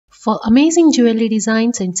For amazing jewelry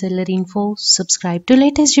designs and seller info, subscribe to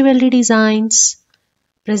latest jewelry designs.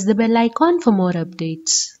 Press the bell icon for more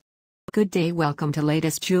updates. Good day, welcome to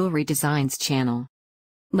latest jewelry designs channel.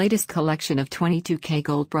 Latest collection of 22K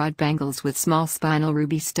gold broad bangles with small spinal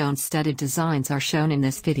ruby stone studded designs are shown in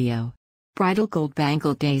this video. Bridal gold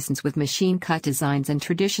bangle deisgns with machine cut designs and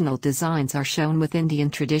traditional designs are shown with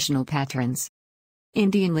Indian traditional patterns.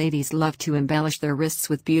 Indian ladies love to embellish their wrists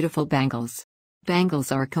with beautiful bangles.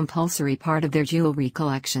 Bangles are a compulsory part of their jewelry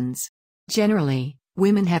collections. Generally,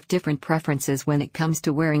 women have different preferences when it comes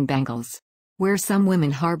to wearing bangles. Where some women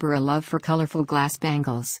harbor a love for colorful glass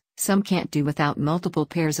bangles, some can't do without multiple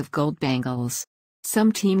pairs of gold bangles.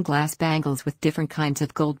 Some team glass bangles with different kinds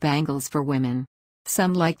of gold bangles for women.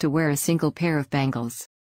 Some like to wear a single pair of bangles.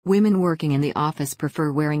 Women working in the office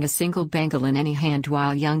prefer wearing a single bangle in any hand,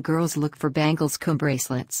 while young girls look for bangles cum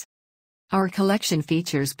bracelets. Our collection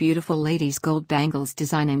features beautiful ladies' gold bangles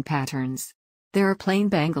design and patterns. There are plain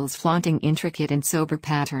bangles flaunting intricate and sober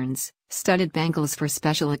patterns, studded bangles for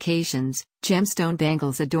special occasions, gemstone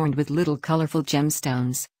bangles adorned with little colorful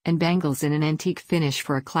gemstones, and bangles in an antique finish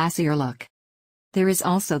for a classier look. There is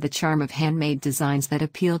also the charm of handmade designs that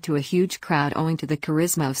appeal to a huge crowd owing to the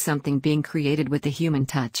charisma of something being created with the human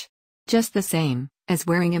touch. Just the same as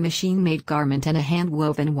wearing a machine-made garment and a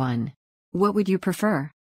hand-woven one. What would you prefer?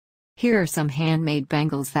 Here are some handmade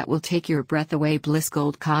bangles that will take your breath away. Bliss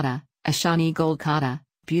gold kata, a shiny gold kata,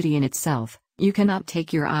 beauty in itself, you cannot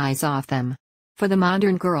take your eyes off them. For the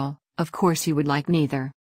modern girl, of course you would like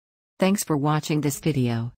neither. Thanks for watching this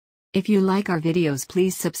video. If you like our videos,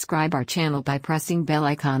 please subscribe our channel by pressing bell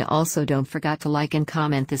icon. Also don't forget to like and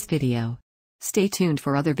comment this video. Stay tuned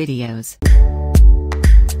for other videos.